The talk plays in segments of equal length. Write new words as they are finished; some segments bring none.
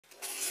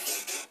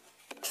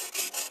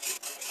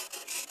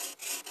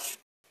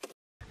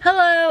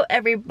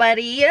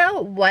everybody,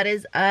 what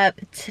is up?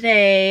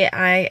 Today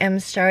I am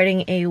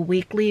starting a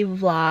weekly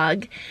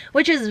vlog,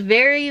 which is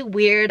very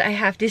weird, I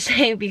have to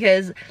say,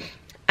 because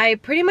I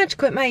pretty much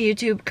quit my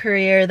YouTube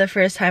career the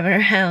first time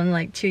around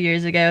like 2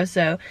 years ago,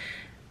 so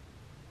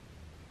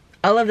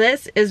all of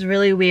this is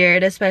really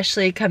weird,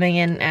 especially coming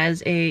in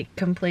as a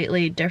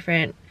completely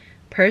different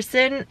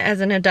person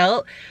as an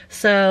adult.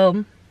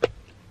 So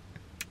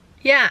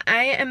yeah,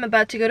 I am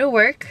about to go to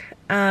work.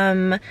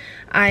 I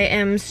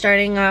am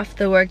starting off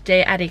the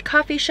workday at a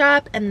coffee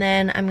shop, and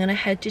then I'm gonna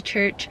head to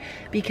church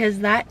because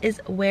that is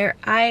where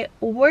I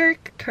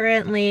work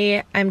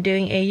currently. I'm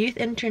doing a youth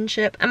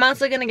internship. I'm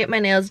also gonna get my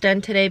nails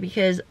done today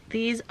because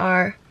these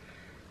are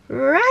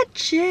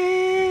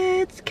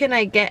ratchets. Can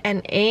I get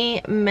an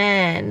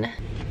amen?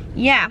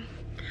 Yeah,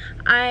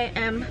 I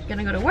am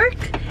gonna go to work,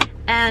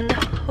 and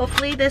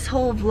hopefully this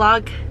whole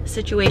vlog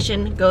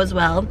situation goes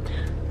well.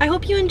 I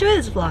hope you enjoy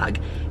this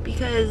vlog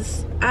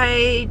because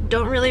I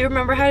don't really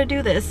remember how to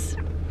do this,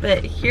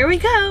 but here we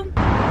go.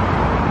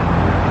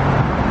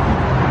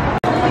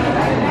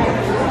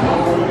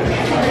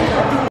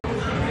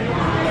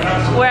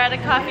 We're at a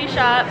coffee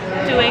shop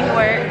doing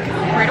work.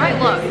 Where do I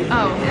look?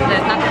 Oh,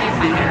 that's not the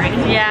viewfinder, right?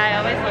 Yeah, I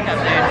always look up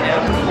there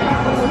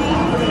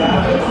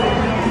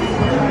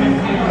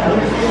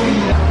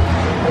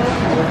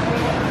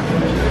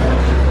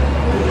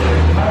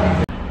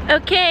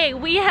too. Okay,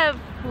 we have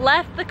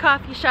left the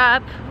coffee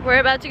shop. We're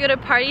about to go to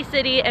Party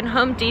City and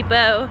Home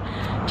Depot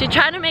to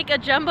try to make a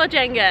jumbo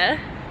Jenga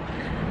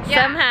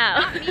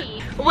somehow. Not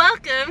me.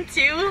 Welcome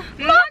to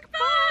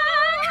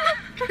mukbang.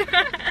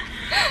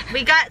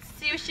 We got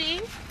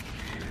sushi.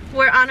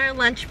 We're on our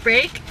lunch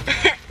break.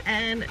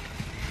 And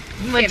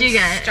what'd you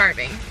get?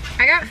 Starving.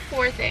 I got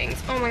 4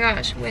 things. Oh my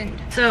gosh,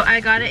 wind. So I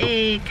got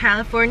a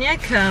California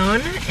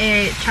cone,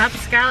 a chopped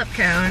scallop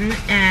cone,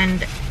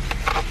 and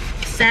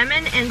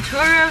salmon and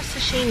toro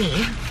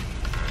sashimi.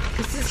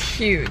 This is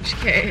huge,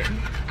 okay.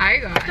 I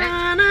got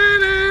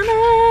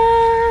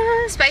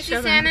spicy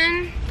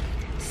salmon,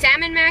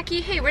 salmon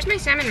maki. Hey, where's my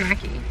salmon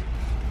maki?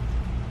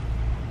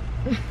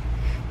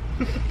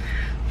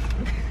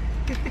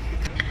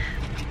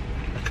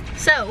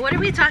 So, what are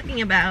we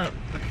talking about?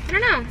 I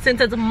don't know.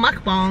 Since it's a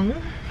mukbang.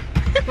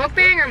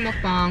 Mukbang or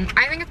mukbang?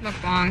 I think it's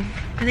mukbang.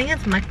 I think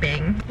it's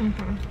mukbang.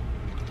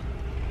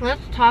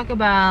 Let's talk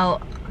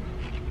about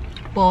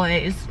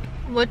boys.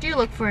 What do you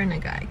look for in a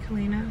guy,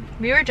 Kalina?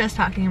 We were just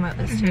talking about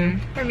this too.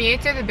 For me,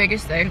 it's the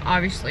biggest thing,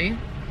 obviously,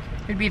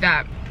 would be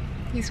that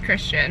he's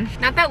Christian.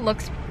 Not that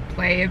looks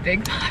play a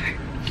big part.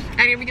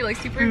 I need to be like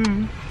super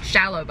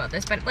shallow about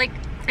this, but like,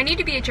 I need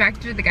to be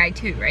attracted to the guy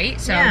too, right?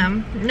 So yeah,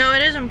 no,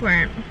 it is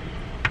important.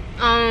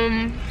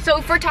 So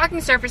if we're talking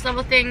surface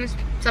level things,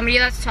 somebody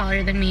that's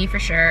taller than me for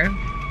sure.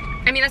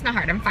 I mean, that's not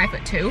hard. I'm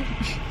 5'2".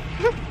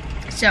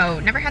 So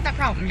never had that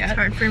problem yet. It's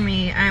hard for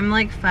me. I'm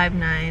like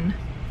 5'9".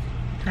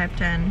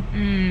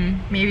 5'10",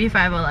 maybe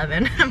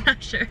 5'11", I'm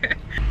not sure.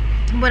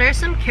 What are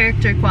some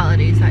character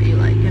qualities that you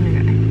like in a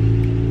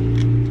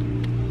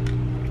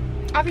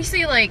guy?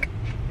 Obviously, like,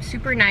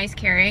 super nice,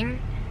 caring,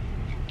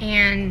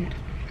 and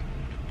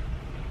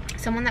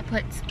someone that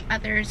puts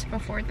others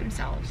before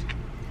themselves.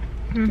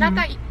 Not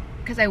that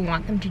because I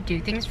want them to do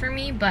things for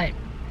me, but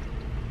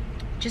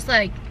just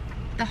like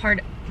the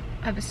heart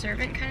of a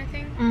servant kind of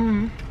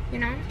thing, you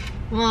know?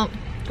 Well,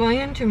 going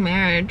into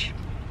marriage,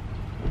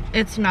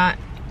 it's not,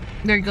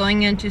 they're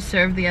going in to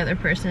serve the other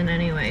person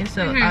anyway,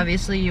 so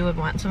obviously you would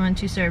want someone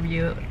to serve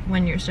you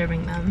when you're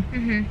serving them.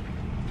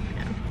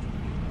 Yeah.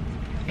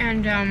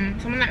 And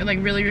someone that like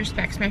really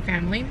respects my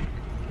family.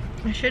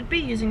 I should be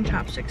using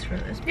chopsticks for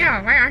this.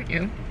 Yeah, why aren't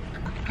you?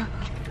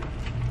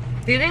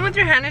 Eating with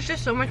your hand is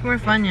just so much more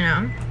fun, you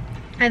know?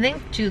 I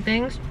think 2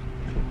 things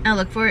I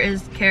look for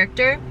is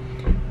character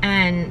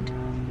and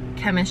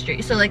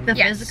chemistry. So like the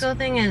physical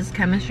thing is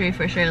chemistry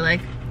for sure, like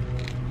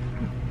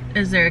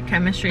is there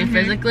chemistry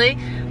physically,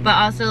 but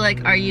also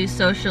like are you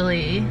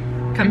socially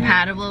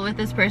compatible with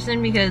this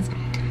person? Because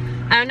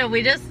I don't know,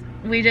 we just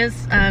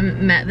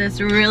met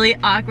this really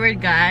awkward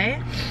guy,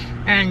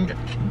 and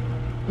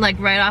like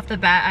right off the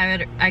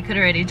bat I could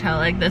already tell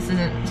like this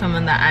isn't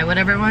someone that I would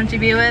ever want to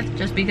be with,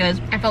 just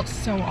because I felt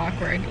so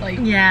awkward. Like,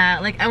 yeah,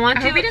 like I want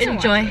to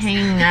enjoy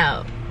hanging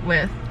out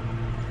with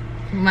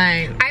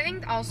my I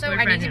think also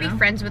I need to be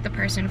friends with the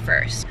person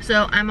first.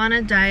 So I'm on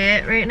a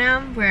diet right now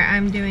where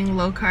I'm doing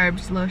low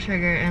carbs, low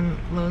sugar, and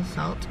low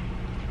salt.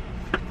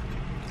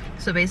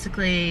 So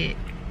basically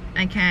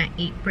I can't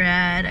eat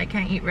bread, I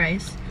can't eat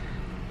rice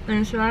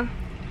and stuff.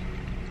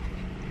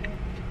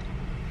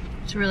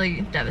 It's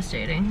really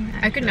devastating,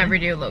 actually. I could never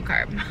do low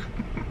carb.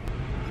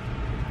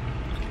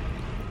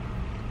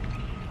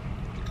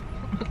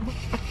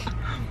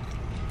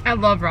 I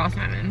love raw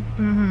salmon.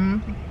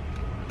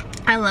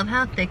 I love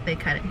how thick they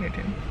cut it here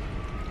too.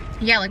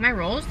 Yeah, like my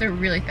rolls, they're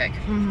really thick.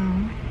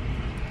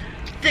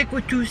 Thick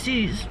with 2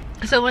 C's.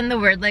 So when the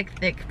word like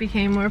thick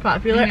became more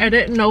popular, I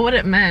didn't know what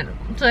it meant.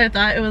 So I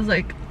thought it was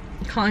like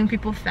calling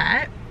people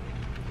fat.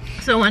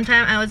 So one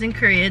time I was in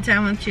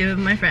Koreatown with 2 of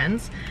my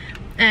friends,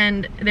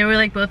 and they were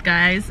like both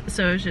guys,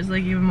 so it was just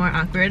like even more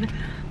awkward.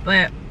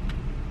 But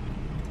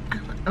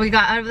we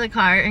got out of the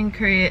car in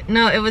Korea.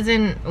 No, it was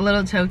in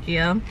Little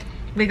Tokyo.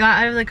 We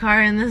got out of the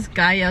car and this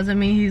guy yells at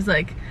me. He's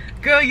like,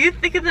 "Girl, you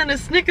thicker than a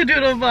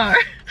snickerdoodle bar." And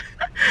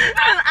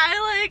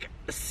I like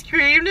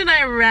screamed and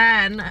I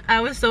ran.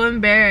 I was so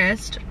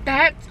embarrassed.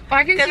 I can see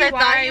why. Because I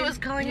thought he was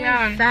calling me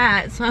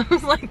fat. So I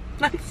was like,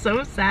 that's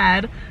so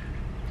sad.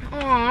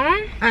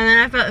 Aww. And then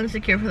I felt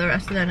insecure for the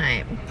rest of the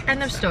night.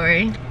 End of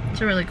story. It's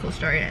a really cool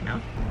story, I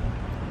know.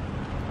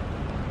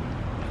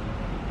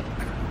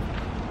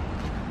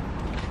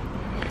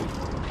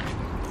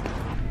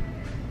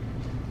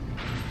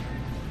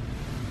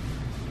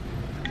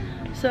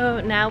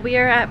 So now we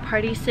are at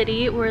Party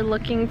City. We're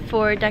looking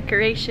for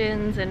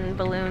decorations and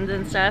balloons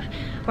and stuff.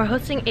 We're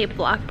hosting a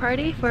block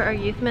party for our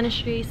youth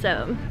ministry,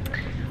 so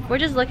we're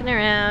just looking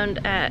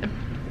around at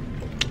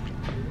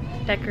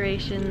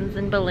decorations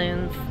and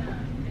balloons.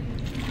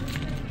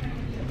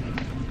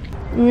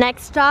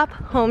 Next stop,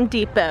 Home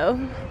Depot.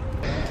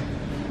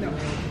 No,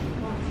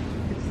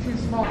 it's too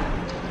small.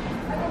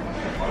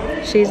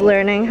 She's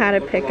learning how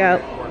to pick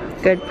out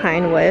good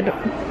pine wood.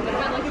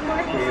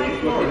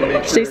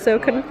 She's so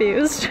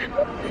confused.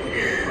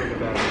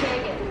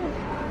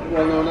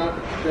 Well, no, not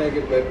bag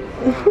it, but...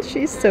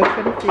 She's so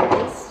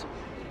confused.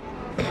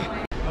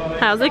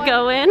 How's it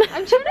going?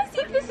 I'm trying to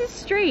see if this is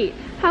straight.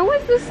 How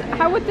would this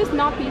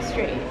not be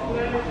straight?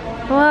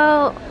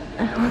 Well,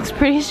 it looks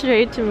pretty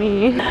straight to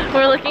me.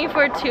 We're looking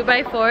for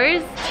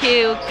 2x4s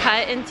to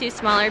cut into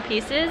smaller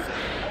pieces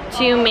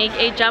to make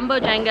a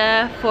jumbo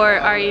Jenga for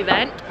our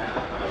event.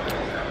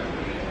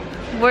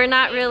 We're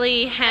not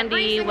really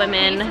handy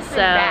women,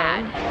 so...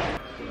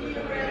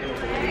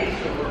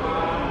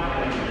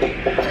 This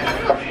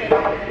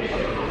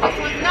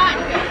one's not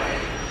good.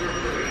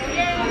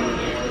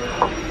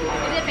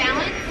 Is it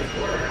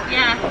balanced?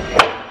 Yeah.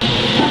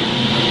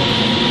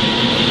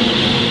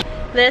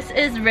 This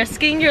is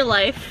risking your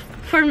life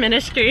for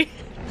ministry.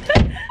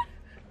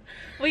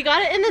 We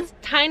got it in this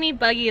tiny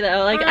buggy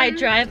though. Like I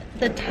drive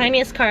the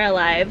tiniest car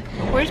alive.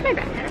 Where's my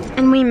backpack?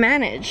 And we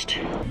managed.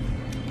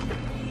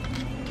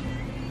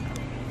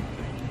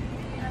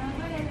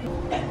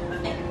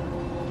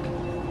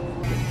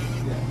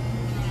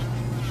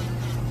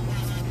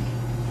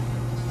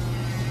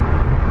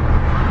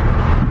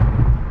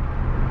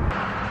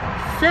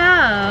 So,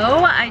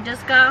 I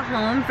just got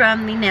home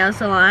from the nail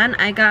salon.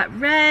 I got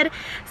red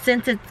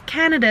since it's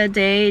Canada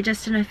Day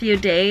just in a few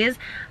days.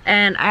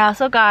 And I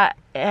also got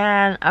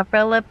an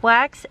upper lip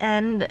wax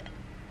and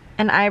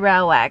an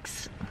eyebrow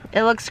wax.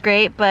 It looks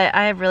great, but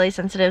I have really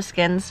sensitive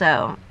skin,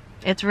 so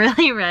it's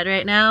really red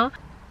right now.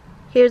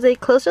 Here's a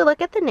closer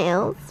look at the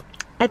nails.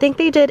 I think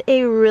they did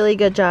a really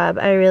good job.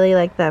 I really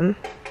like them.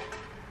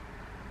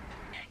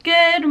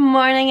 Good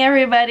morning,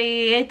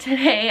 everybody.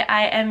 Today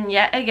I am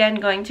yet again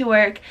going to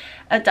work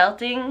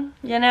adulting,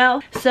 you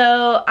know?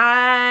 So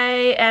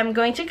I am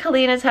going to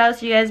Kalina's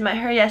house. You guys met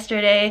her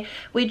yesterday.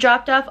 We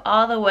dropped off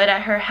all the wood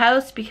at her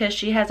house because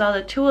she has all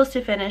the tools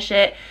to finish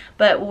it,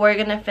 but we're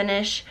gonna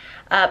finish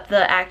up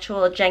the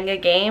actual Jenga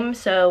game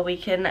so we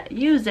can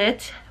use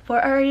it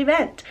for our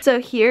event. So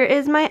here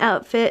is my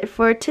outfit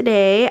for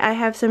today. I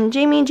have some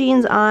Jamie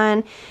jeans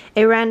on,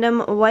 a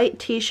random white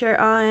t-shirt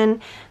on.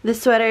 The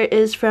sweater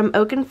is from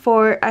Oak &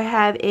 Fort. I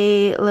have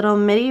a little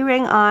midi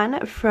ring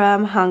on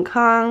from Hong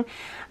Kong.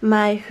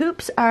 My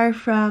hoops are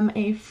from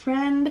a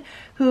friend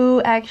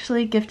who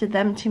actually gifted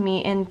them to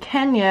me in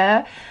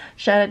Kenya.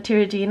 Shout out to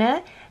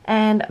Regina.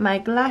 And my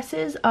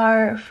glasses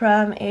are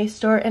from a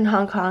store in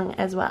Hong Kong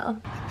as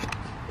well.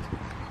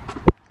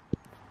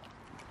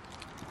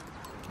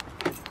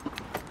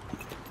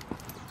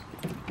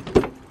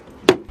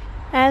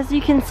 As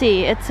you can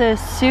see, it's a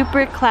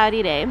super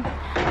cloudy day,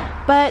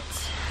 but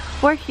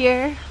we're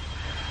here.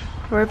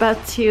 We're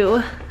about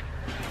to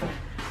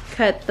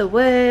cut the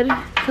wood.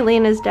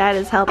 Kalina's dad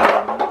is helping.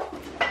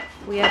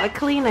 We have a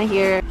Kalina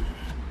here.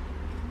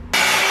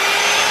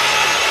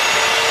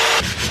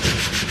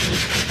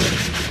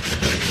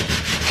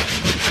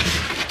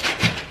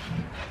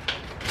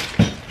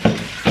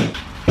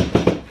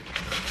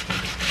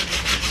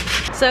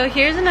 So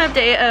here's an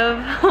update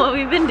of what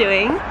we've been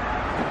doing.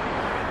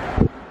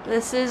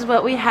 This is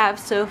what we have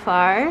so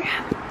far.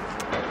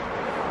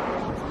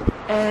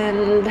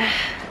 And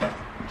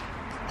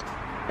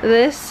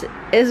this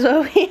is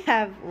what we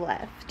have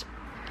left.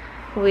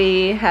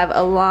 We have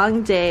a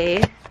long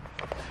day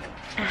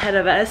ahead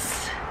of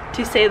us,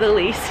 to say the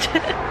least.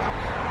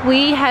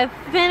 We have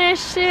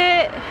finished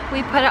it.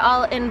 We put it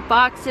all in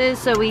boxes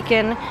so we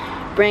can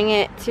bring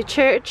it to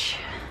church.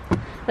 It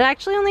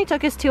actually only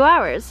took us 2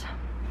 hours.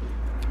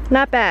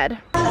 Not bad.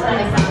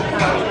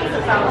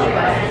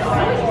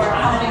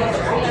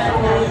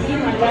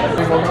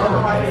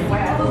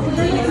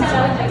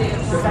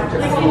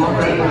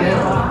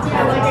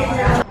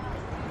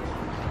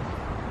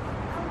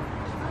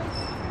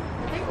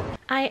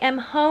 I am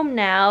home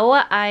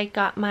now. I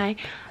got my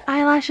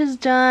eyelashes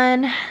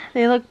done.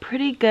 They look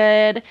pretty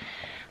good.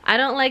 I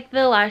don't like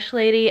the lash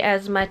lady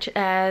as much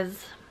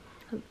as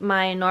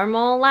my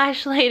normal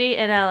lash lady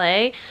in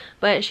LA,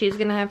 but she's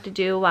gonna have to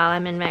do while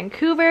I'm in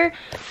Vancouver.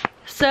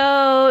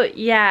 So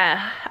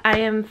yeah, I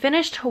am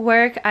finished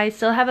work. I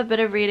still have a bit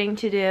of reading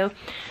to do,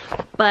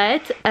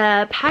 but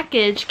a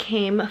package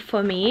came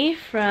for me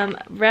from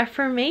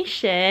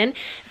Reformation.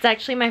 It's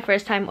actually my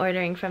first time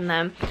ordering from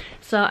them,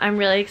 so I'm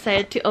really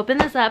excited to open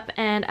this up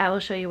and I will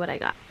show you what I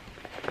got.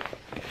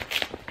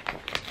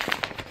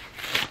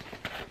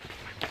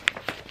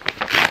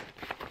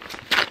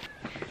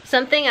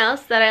 Something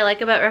else that I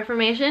like about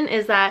Reformation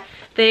is that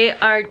they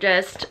are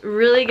just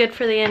really good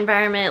for the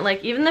environment.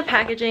 Like even the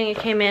packaging, it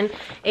came in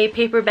a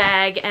paper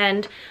bag,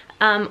 and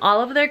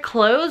all of their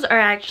clothes are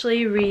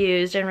actually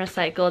reused and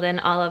recycled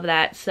and all of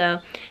that. So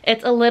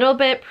it's a little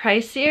bit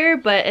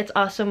pricier, but it's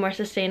also more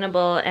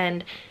sustainable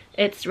and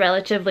it's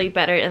relatively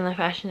better in the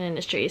fashion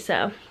industry.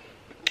 So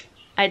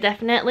I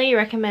definitely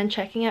recommend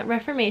checking out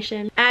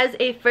Reformation. As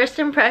a first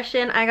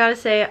impression, I gotta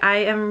say I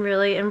am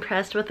really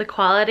impressed with the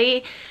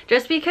quality.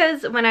 Just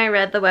because when I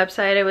read the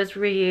website it was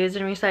reused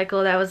and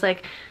recycled, I was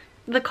like,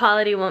 the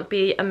quality won't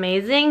be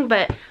amazing,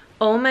 but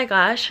oh my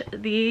gosh,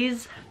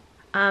 these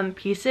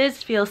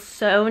pieces feel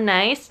so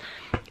nice,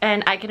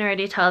 and I can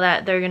already tell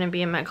that they're gonna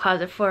be in my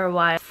closet for a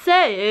while.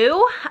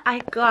 So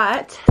I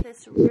got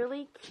this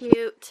really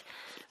cute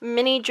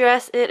mini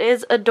dress. It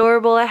is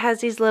adorable. It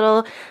has these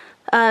little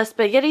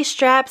spaghetti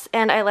straps,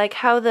 and I like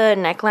how the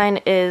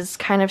neckline is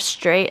kind of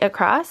straight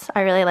across.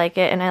 I really like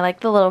it, and I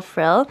like the little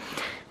frill,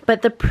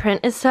 but the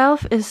print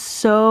itself is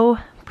so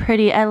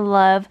pretty. I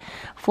love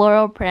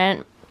floral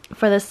print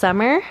for the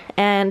summer,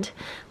 and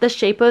the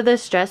shape of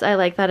this dress, I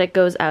like that it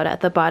goes out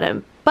at the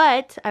bottom,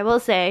 but I will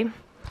say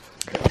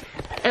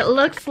it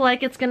looks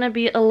like it's gonna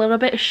be a little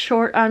bit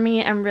short on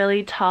me. I'm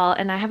really tall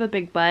and I have a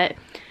big butt,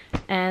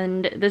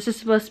 and this is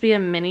supposed to be a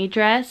mini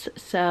dress,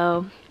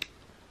 so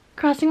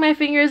crossing my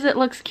fingers it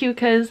looks cute,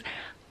 because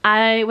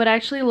I would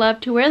actually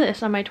love to wear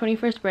this on my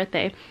 21st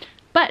birthday.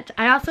 But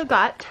I also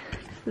got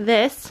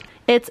this.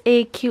 It's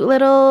a cute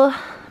little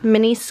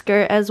mini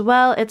skirt as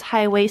well. It's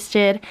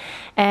high-waisted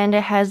and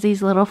it has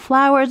these little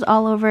flowers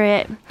all over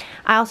it.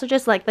 I also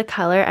just like the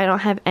color. I don't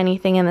have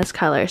anything in this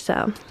color,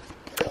 so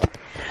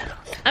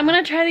I'm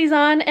gonna try these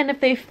on, and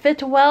if they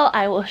fit well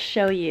I will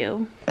show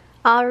you.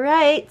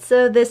 Alright,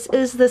 so this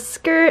is the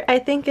skirt. I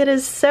think it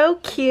is so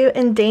cute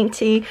and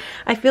dainty.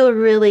 I feel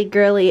really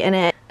girly in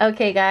it.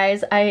 Okay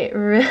guys, I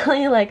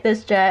really like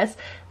this dress.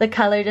 The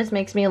color just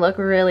makes me look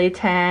really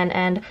tan,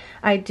 and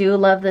I do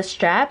love the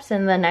straps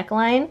and the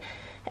neckline.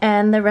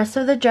 And the rest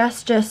of the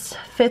dress just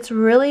fits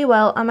really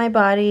well on my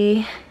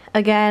body.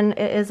 Again,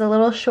 it is a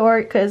little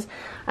short because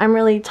I'm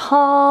really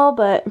tall,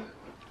 but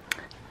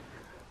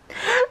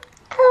I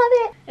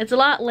love it. It's a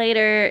lot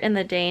later in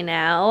the day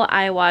now.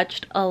 I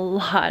watched a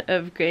lot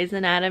of Grey's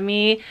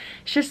Anatomy.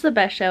 It's just the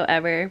best show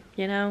ever,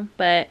 you know?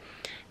 But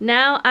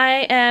now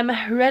I am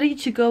ready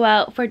to go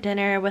out for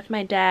dinner with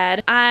my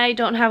dad. I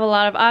don't have a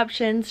lot of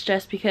options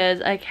just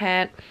because I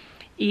can't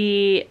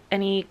eat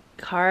any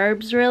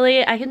carbs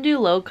really. I can do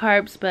low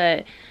carbs,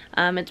 but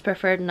it's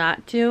preferred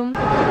not to.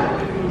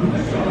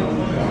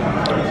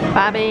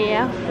 Bobby.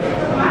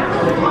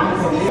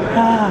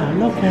 Ah,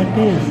 look at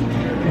this.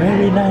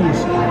 Very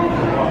nice.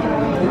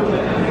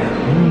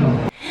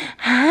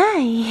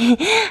 Hi.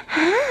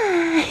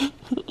 Hi.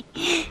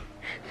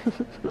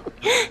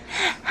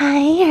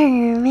 Hi,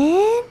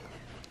 Herman.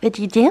 What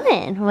you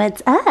doing?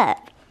 What's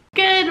up?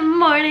 Good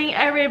morning,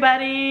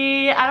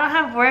 everybody. I don't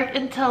have work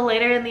until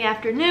later in the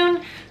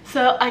afternoon,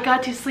 so I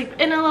got to sleep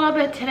in a little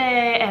bit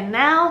today, and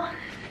now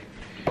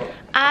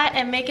I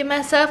am making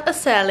myself a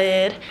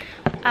salad.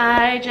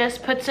 I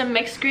just put some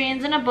mixed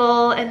greens in a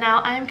bowl, and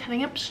now I'm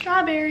cutting up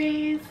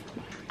strawberries.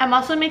 I'm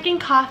also making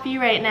coffee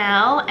right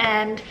now,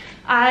 and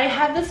I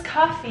have this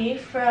coffee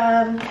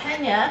from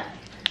Kenya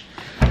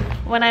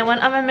when I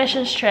went on my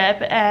missions trip,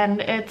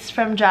 and it's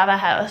from Java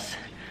House.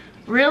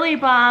 Really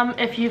bomb.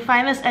 If you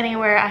find this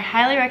anywhere, I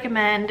highly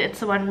recommend.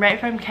 It's the one right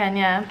from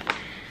Kenya.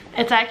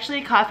 It's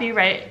actually coffee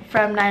right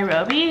from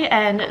Nairobi,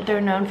 and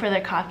they're known for their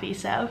coffee,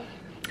 so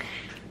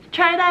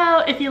try it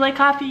out if you like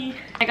coffee.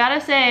 I gotta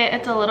say,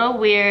 it's a little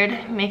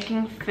weird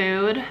making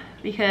food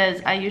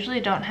because I usually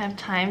don't have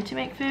time to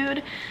make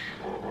food.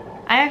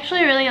 I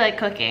actually really like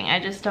cooking, I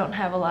just don't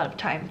have a lot of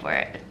time for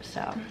it,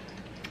 so.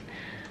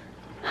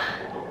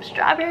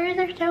 Strawberries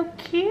are so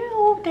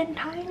cute and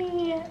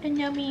tiny and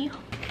yummy.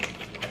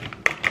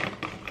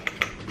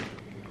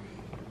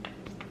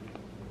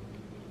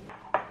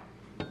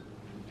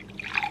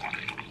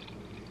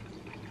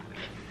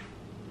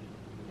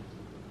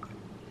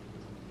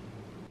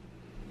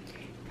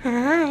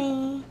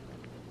 Hi.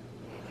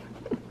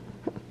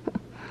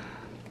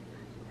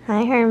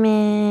 Hi,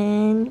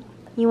 Herman.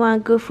 You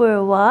want to go for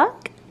a walk?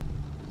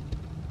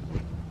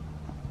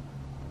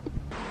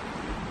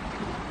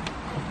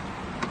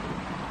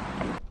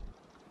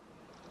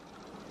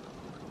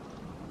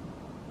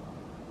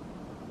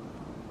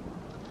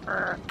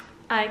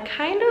 I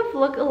kind of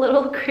look a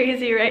little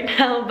crazy right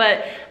now,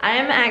 but I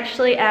am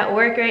actually at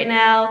work right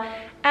now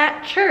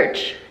at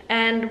church,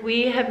 and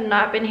we have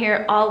not been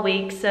here all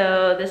week,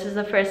 so this is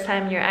the first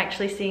time you're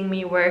actually seeing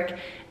me work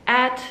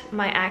at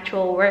my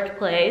actual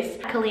workplace.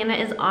 Kalina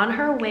is on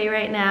her way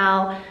right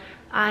now.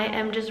 I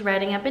am just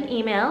writing up an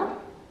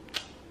email.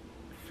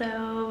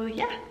 So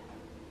yeah,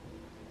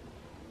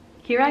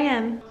 here I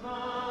am.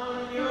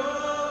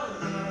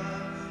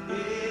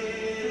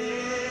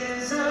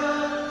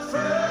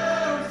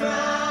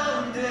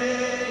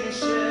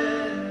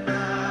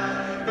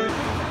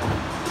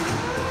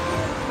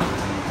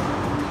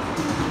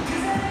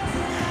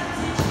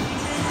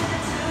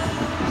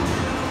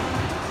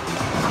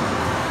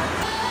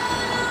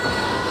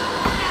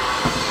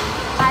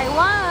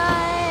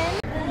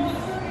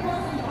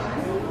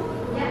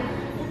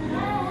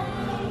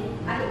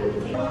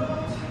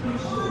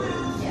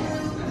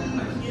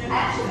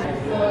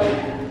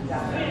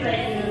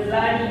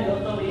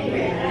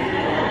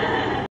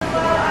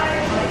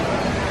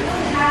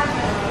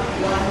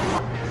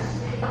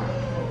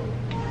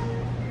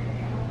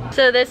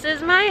 So this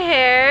is my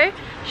hair.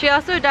 She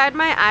also dyed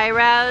my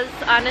eyebrows.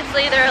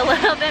 Honestly, they're a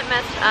little bit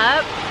messed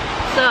up,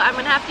 so I'm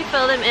gonna have to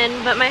fill them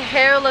in, but my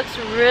hair looks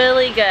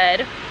really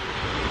good.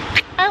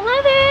 I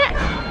love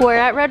it. We're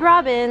at Red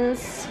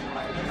Robin's.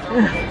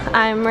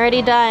 I'm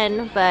already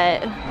done,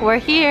 but we're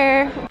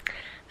here.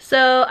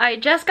 So I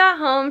just got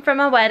home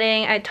from a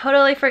wedding. I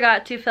totally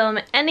forgot to film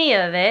any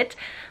of it,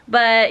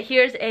 but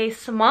here's a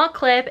small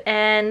clip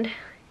and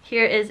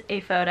here is a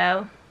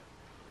photo.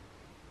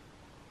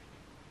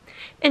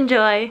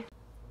 Enjoy. We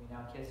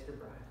now kiss your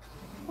bride.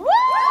 Woo!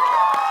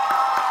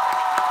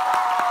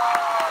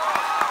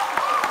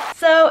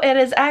 So it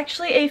is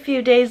actually a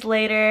few days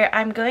later.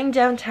 I'm going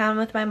downtown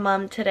with my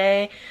mom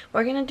today.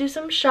 We're gonna do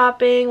some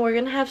shopping. We're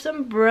gonna have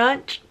some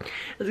brunch.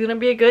 It's gonna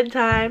be a good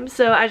time.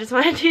 So I just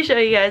wanted to show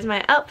you guys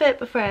my outfit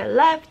before I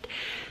left.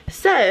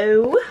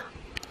 So,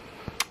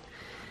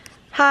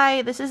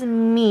 hi, this is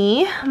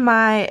me.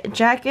 My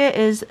jacket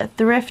is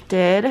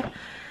thrifted,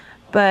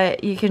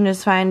 but you can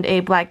just find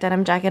a black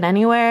denim jacket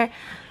anywhere.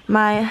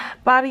 My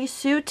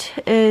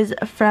bodysuit is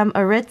from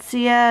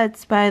Aritzia.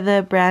 It's by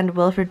the brand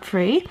Wilfred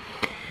Free.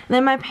 And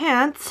then my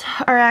pants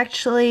are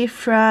actually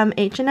from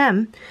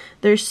H&M.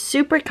 They're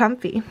super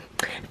comfy.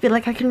 I feel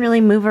like I can really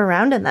move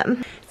around in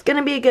them. It's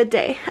gonna be a good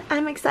day.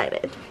 I'm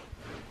excited.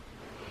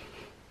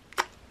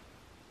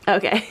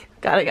 Okay,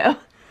 gotta go.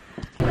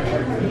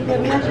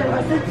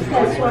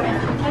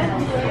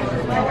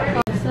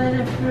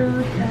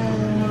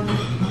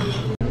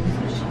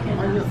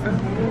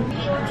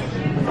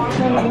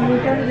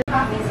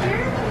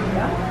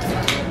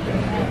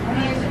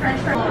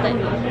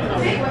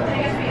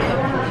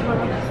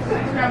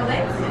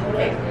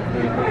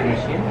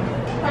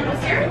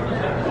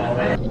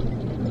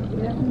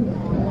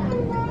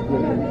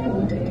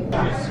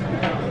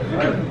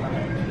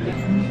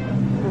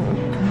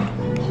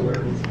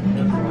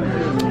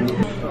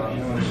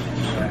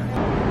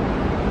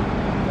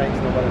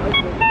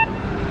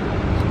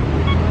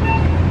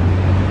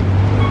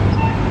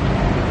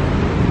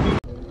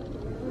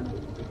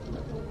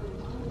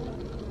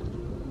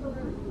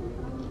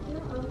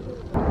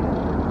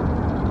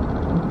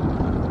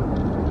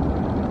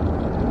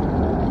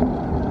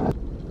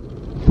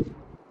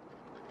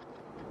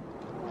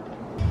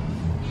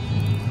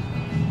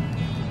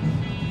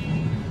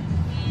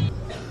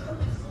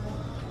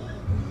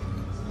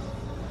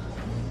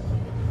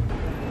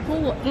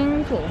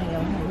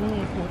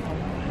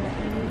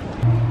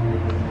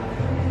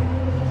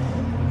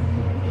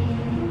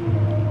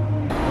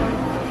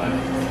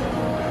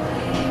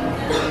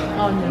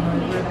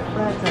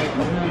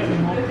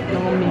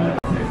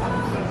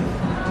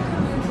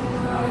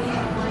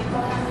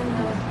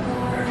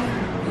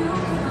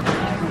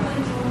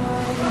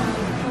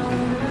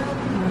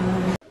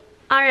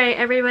 Alright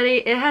everybody,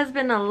 it has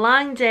been a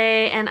long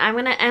day and I'm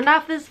gonna end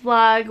off this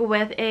vlog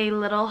with a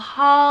little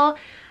haul.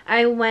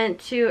 I went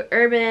to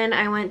Urban,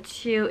 I went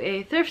to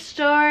a thrift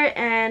store,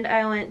 and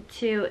I went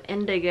to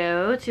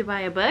Indigo to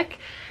buy a book.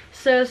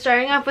 So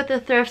starting off with the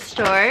thrift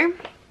store,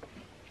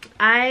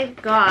 I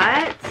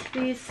got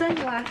these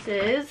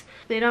sunglasses.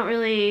 They don't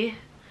really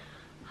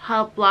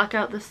help block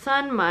out the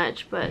sun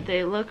much, but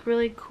they look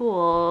really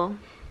cool.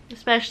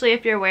 Especially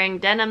if you're wearing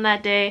denim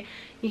that day,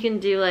 you can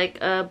do like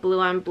a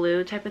blue on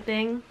blue type of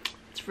thing.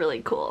 It's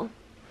really cool.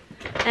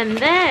 And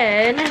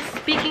then,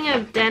 speaking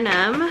of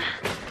denim,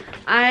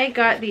 I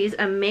got these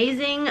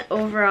amazing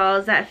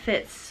overalls that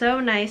fit so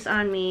nice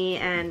on me,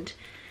 and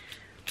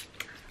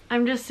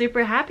I'm just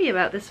super happy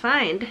about this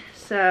find.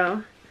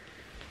 So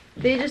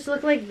they just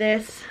look like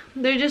this.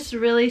 They're just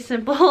really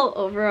simple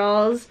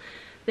overalls.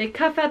 They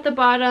cuff at the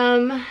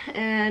bottom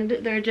and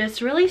they're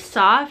just really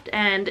soft,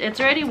 and it's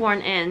already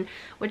worn in,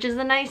 which is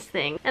a nice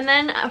thing. And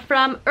then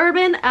from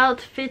Urban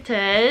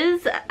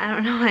Outfitters, I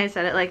don't know why I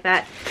said it like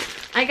that,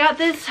 I got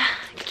this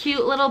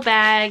cute little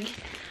bag.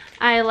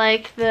 I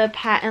like the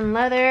patent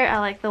leather, I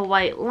like the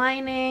white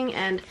lining,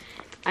 and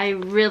I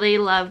really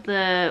love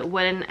the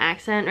wooden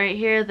accent right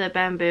here, the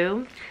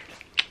bamboo.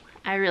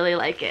 I really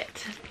like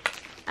it.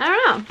 I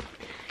don't know.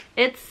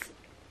 It's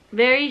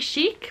very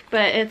chic,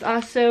 but it's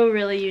also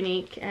really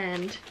unique,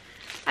 and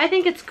I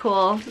think it's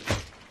cool.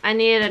 I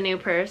needed a new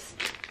purse.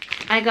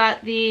 I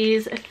got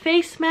these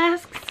face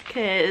masks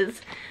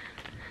because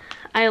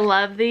I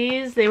love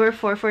these. They were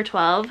 4 for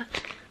 $12.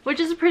 which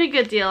is a pretty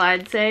good deal,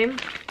 I'd say.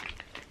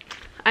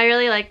 I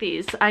really like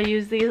these. I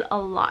use these a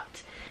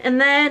lot. And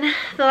then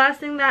the last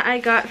thing that I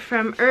got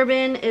from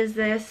Urban is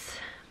this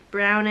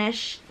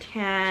brownish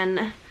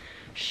tan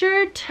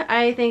shirt.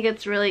 I think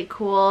it's really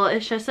cool.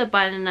 It's just a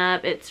button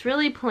up. It's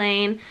really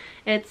plain.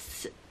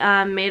 It's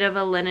made of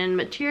a linen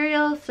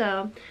material,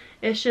 so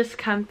it's just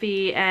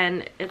comfy,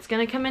 and it's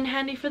gonna come in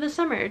handy for the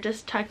summer.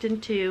 Just tucked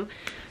into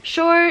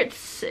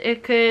shorts.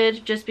 It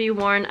could just be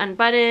worn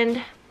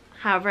unbuttoned,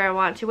 however I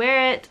want to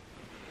wear it.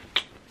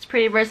 It's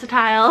pretty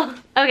versatile.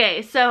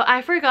 Okay, so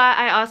I forgot,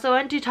 I also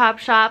went to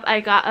Topshop. I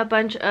got a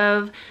bunch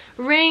of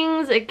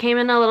rings. It came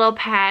in a little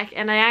pack,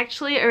 and I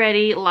actually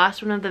already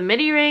lost one of the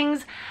midi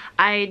rings.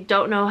 I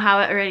don't know how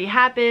it already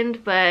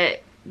happened,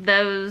 but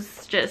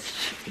those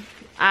just,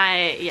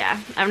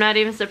 I'm not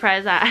even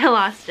surprised that I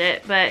lost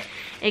it, but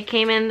it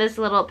came in this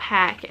little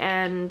pack,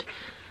 and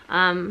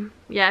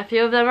yeah, a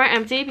few of them are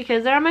empty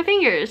because they're on my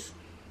fingers.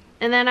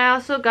 And then I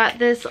also got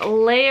this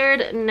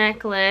layered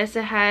necklace.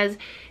 It has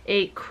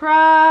a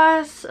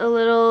cross, a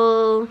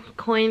little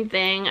coin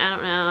thing, I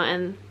don't know,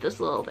 and this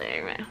little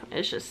thing.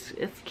 It's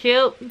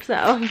cute,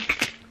 so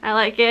I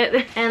like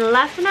it. And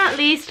last but not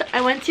least,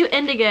 I went to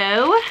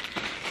Indigo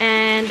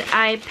and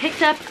I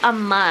picked up a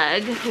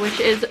mug, which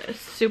is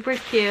super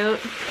cute.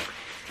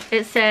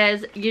 It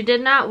says, "You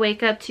did not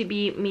wake up to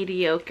be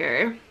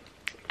mediocre."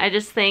 I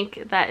just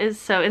think that is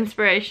so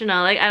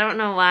inspirational. Like, I don't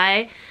know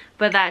why,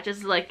 but that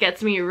just like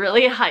gets me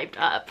really hyped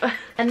up.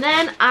 And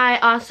then I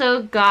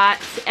also got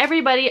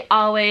Everybody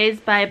Always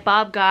by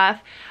Bob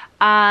Goff.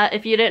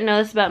 If you didn't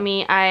know this about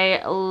me,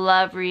 I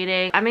love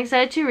reading. I'm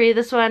excited to read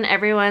this one.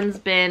 Everyone's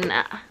been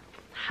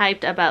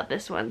hyped about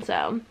this one,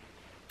 so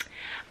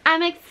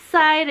I'm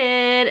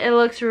excited. It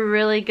looks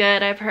really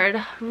good. I've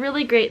heard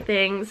really great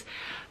things.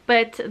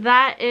 But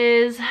that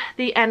is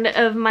the end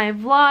of my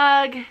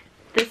vlog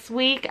this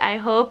week. I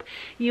hope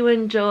you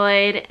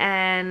enjoyed,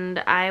 and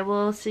I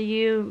will see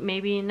you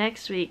maybe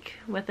next week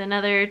with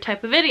another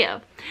type of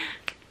video.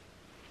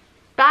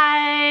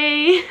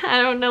 Bye! I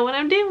don't know what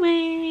I'm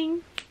doing.